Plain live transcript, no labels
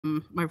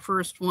my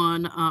first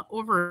one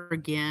over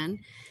again.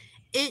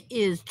 It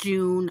is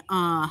June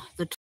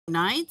the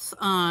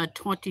 29th,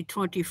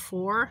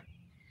 2024.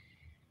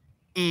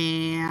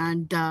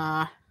 And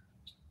how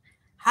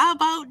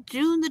about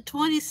June the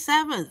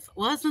 27th?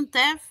 Wasn't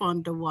that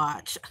fun to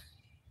watch?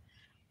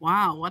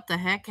 Wow, what the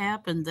heck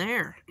happened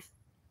there?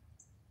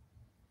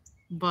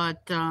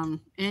 But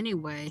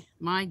anyway,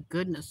 my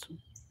goodness,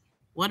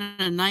 what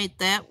a night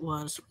that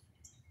was.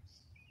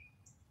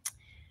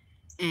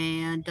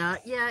 And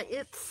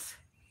it's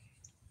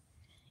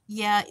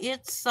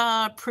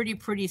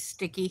pretty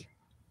sticky.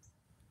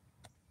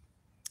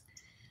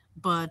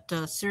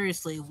 But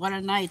seriously, what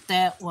a night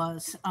that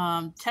was.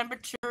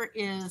 Temperature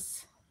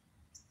is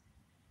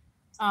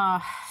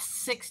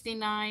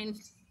 69,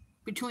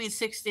 between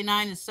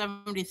 69 and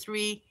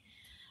 73.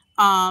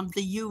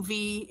 The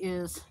UV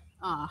is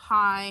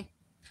high.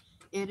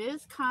 It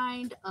is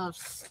kind of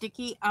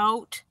sticky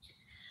out.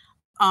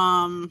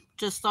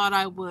 Just thought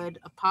I would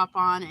pop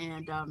on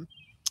and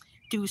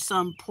do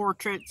some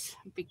portraits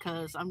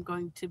because I'm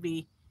going to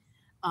be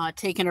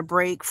taking a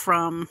break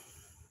from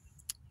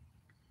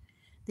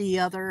the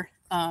other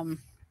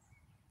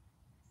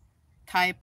type